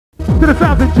to the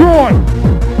sounds, enjoy.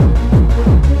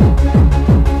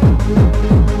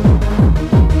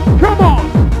 Come on.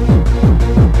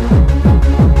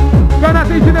 Going out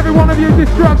to each and every one of you,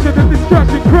 Dizstruxshon, the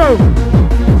Dizstruxshon crew.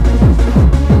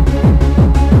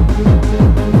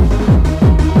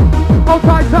 Hold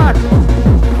tight, touch.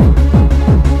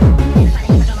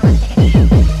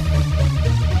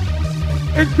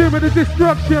 In tune with the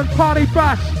Dizstruxshon Party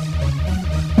Bash.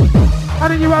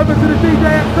 Handing you over to the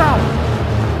DJ XL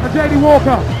and JD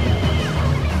Walker.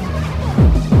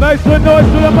 Make some noise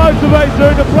for the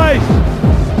motivator in the place.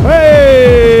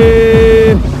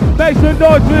 Hey! Make some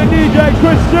noise for the DJ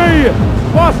Chris G.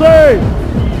 Bossy!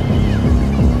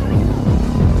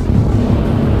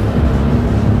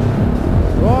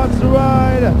 Right to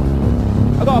ride. I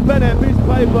got a pen and a piece of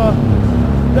paper.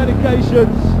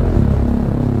 Dedications.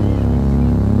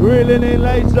 Reeling in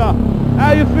later.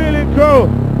 How you feeling, crew?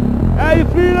 How you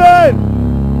feeling?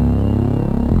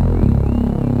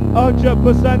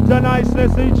 100% of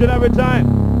niceness each and every time.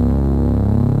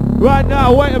 Right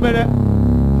now, wait a minute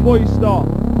before you start.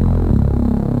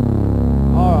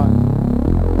 Alright.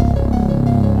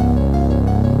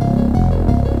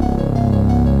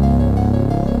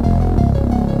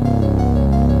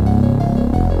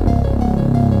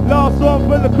 Last one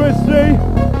for the Christie.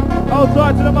 Hold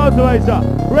tight to the motivator.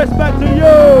 Respect to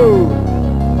you.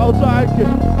 Hold tight,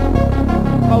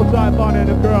 hold tight, Bonnie and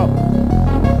the girl.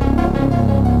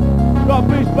 Got a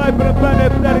piece of paper and a pen there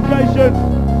for dedications.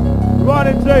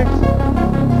 Running things.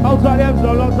 Hold tight the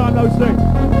Emzo, long time no see.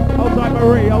 Hold tight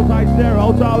Marie, hold tight Sarah,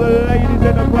 hold tight all the ladies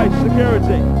in the place,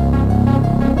 security.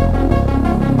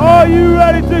 Are you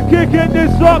ready to kick in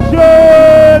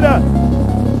Dizstruxshon?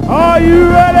 Are you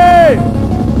ready?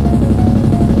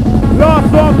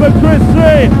 Last one for Chris C.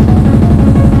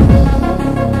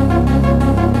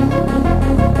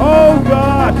 Oh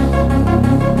gosh.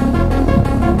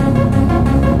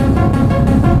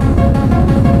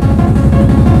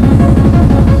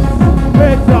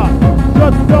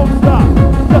 Just don't stop,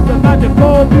 just a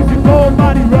magical, musical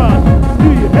body rush. Do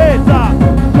your heads up,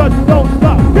 just don't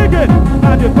stop. Kick it,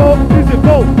 magical,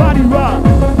 musical body rush.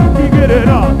 Keep it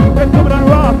up, let's come and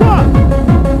rock.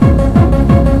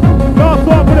 Last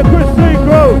one for the Chris C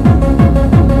crew.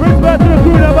 Respect to the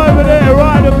crew them over there,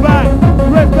 right at the back.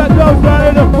 Respect those right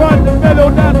in the front, the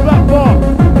middle, that platform.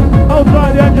 Hold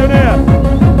tight the engineer,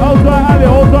 hold tight Ali,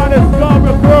 hold tight the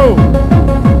Scarborough crew.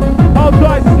 Hold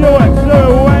tight Stuart,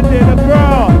 Wendy, the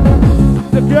girl.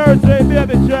 Security, be at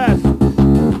the chest.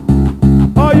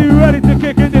 Are you ready to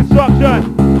kick in Dizstruxshon?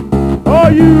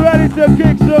 Are you ready to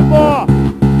kick some more?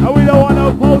 And we don't want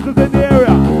no posters in the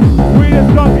area. We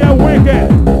just got to get wicked.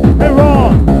 Hey,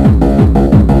 raw.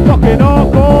 Fucking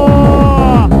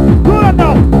hardcore. Good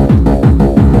enough.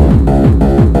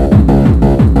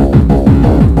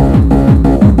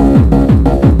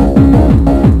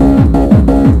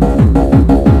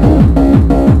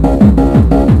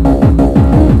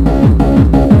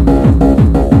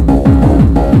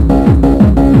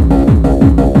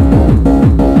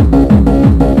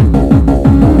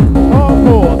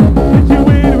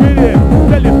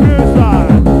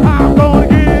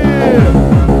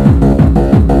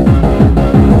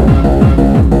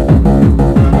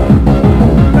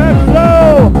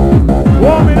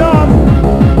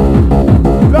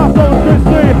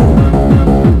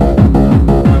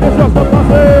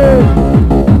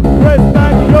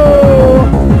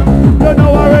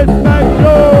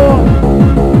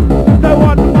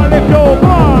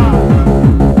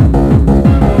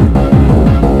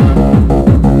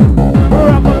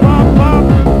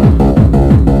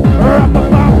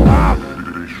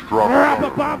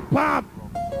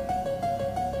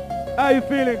 How you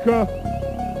feeling, crew?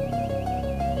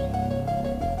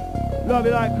 Love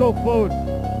you like cooked food.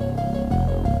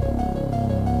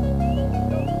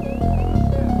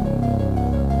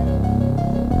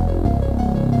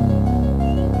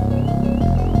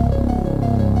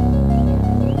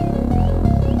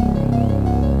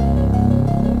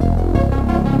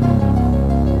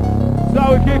 So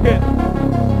we kick it.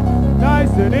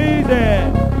 Nice and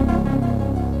easy.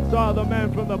 Start the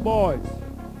men from the boys.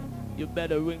 You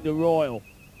better ring the royal.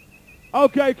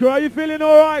 Okay, crew, are you feeling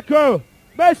all right, crew?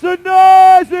 Make some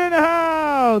noise in the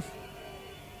house.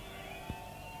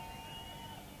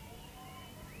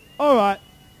 All right.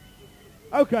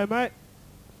 Okay, mate.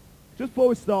 Just before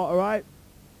we start, all right?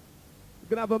 We're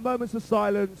going to have a moment of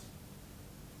silence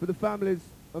for the families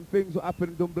and things that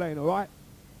happened in Dunblane, all right?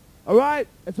 All right?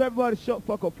 And so everybody shut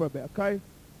fuck up for a bit, okay?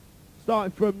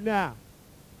 Starting from now.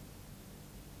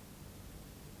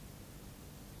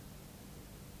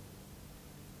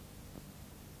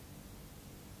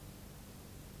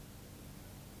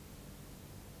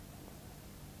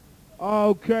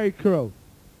 Okay, crew.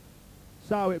 That's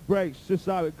how it breaks, just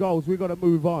how it goes. We got to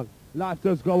move on. Life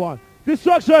does go on.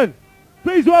 Dizstruxshon,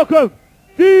 please welcome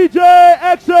DJ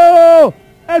XO,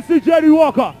 SCJ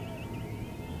Walker.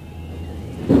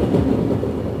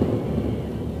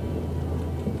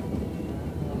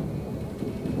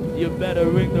 You better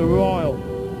ring the royal.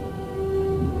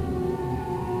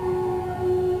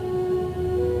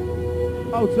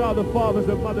 Out to all the fathers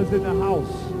and mothers in the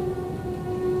house.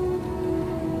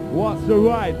 What's the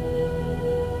right?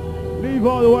 Leave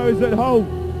all the worries at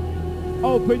home.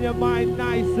 Open your mind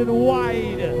nice and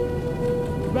wide.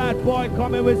 Bad boy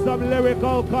coming with some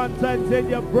lyrical content in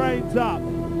your brain top.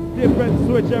 Different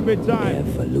switch every time.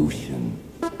 Evolution.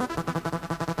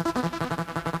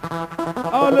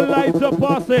 All the lights are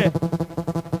posse.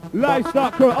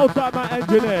 Livestock crew, outside my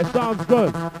engineer, sounds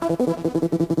good.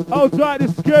 Outside the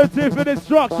security for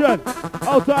Dizstruxshon.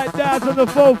 Outside Daz and the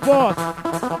full force.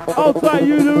 Outside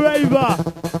you the raver.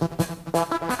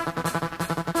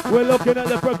 We're looking at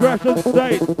the progression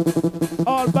state.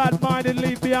 All bad-minded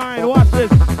leave behind. Watch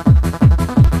this.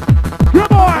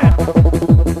 Come on!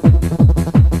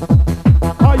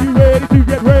 Are you ready to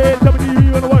get ready? Some of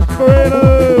you wanna watch the parade.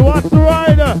 Watch the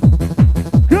rider.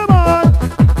 Come on!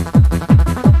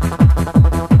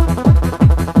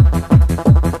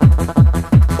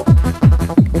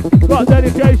 Got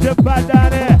dedication pad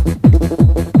down here.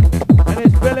 And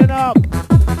it's filling up.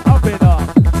 Up and up.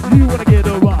 You wanna get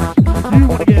a rush. You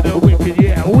wanna get a wicked,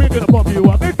 yeah. We're gonna pump you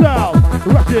up. Next out.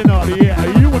 Rushing on, yeah.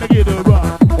 You wanna get a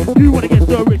rush. You wanna get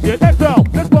so rich, yeah. Next out.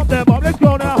 Let's pump them up. Let's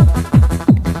go now.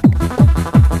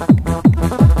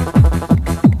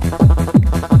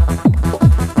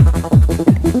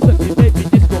 Sexy baby,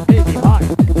 disco baby, hot.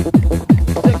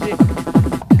 Sexy.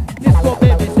 Disco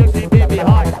baby, sexy baby,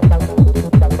 hot.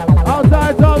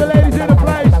 Outside, all the ladies in the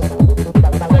place.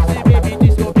 Sexy baby,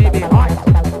 disco baby, hot.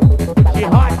 She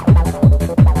hot.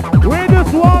 We're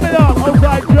just warming up.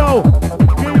 Outside Joe.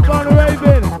 Keep on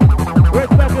raving.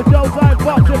 Respect the Joe-side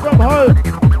boxing from home.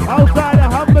 Outside the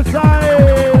homicide.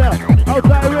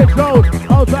 Outside Rich Road.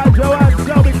 Outside Joanne.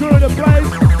 Shelby crew in the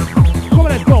place. Come on,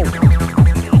 let's go.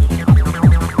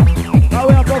 Now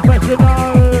we are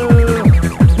professional.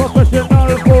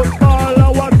 Professional footballer.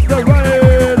 What's the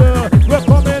raid? We're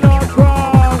coming on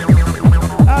strong.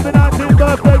 Happy 19th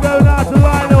birthday going out to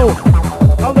Lionel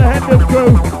of the Hendon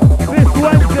crew. This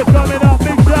Wednesday coming up.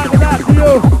 Big shout out to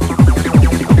you.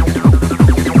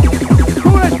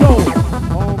 Come on, let's go.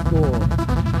 Encore.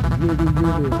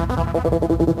 Really.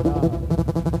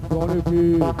 Gonna be.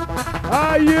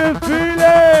 How you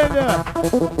feeling?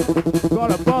 Got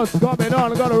a buzz coming on.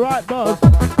 Got a right buzz.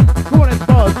 Come on, let's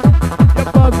buzz.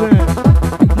 You're buzzing.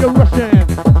 You're rushing.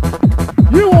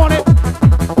 You want it.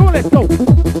 Come on, let's go.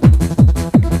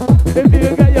 If you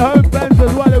can get your home fans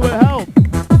as well, it will help.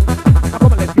 Now,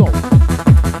 come on, let's go.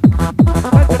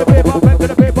 Pen to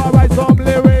the paper, write some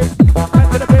lyrics. Pen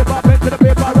to the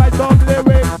paper, write some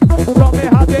lyrics. Tell me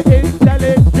how the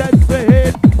intelligence to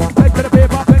hit. Pen to the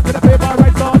paper,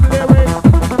 write some lyrics.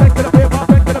 Pen to the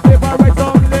paper, write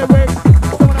some lyrics.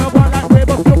 Someone have one like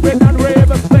Raver Stupid and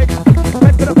Raver Slick.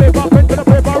 Pen to the paper,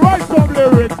 write some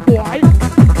lyrics, boy.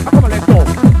 Now, come on, let's go.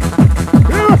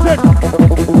 Here's it.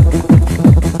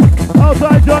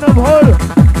 Outside John of Hood.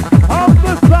 Up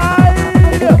the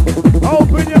side.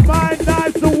 Open your mind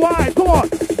nice and wide. Come on.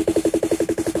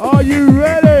 Are you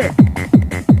ready?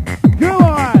 Come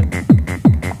on.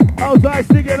 Outside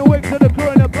sticking a wick to the crew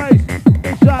in the place.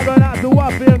 Big shot going out to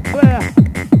Waffy and Claire.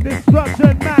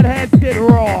 Dizstruxshon, Madheads get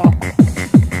raw.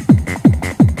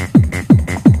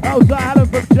 Outside Alan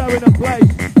from Joe in the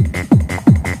place.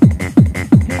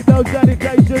 Keep those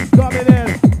dedications coming in.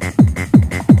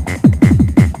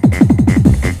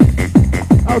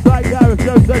 Outside Gareth,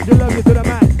 Joe says you love you to the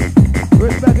max.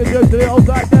 Respect and Joe to the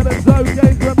outside Devon, Zoe,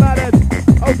 James from Madden.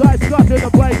 Outside Scott in the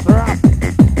place, rap.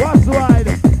 What's the ride?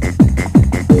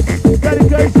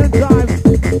 Dedication time.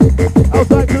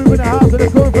 Outside Groove in the house and the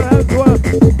crew from Hemsworth.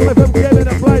 Coming from Kim in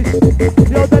the place.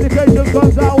 Your dedication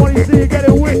comes out when you see you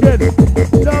getting wicked.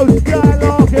 No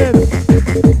skylarking.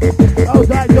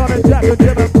 Outside John and Jack and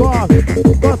Jim and Bob.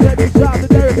 Boss said you shout to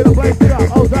Derek in the place.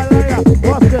 Outside Leia,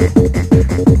 watch this.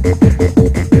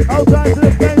 Outside to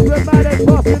the games with Madden,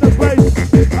 boss in the place.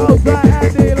 Outside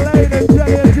Andy, Elaine and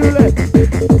Jenny and Julie.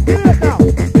 Get it now.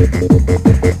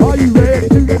 Are you ready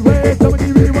to get ready? Some of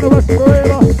you really want to rush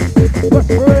forever. Rush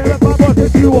forever, my boy,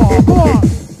 yes you are. Come on.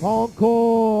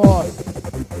 Encore.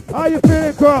 How you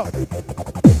feeling, crew?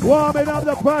 Warming up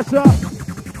the pressure.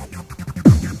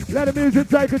 Let the music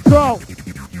take control.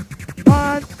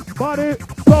 Mind, body,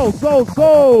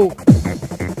 soul.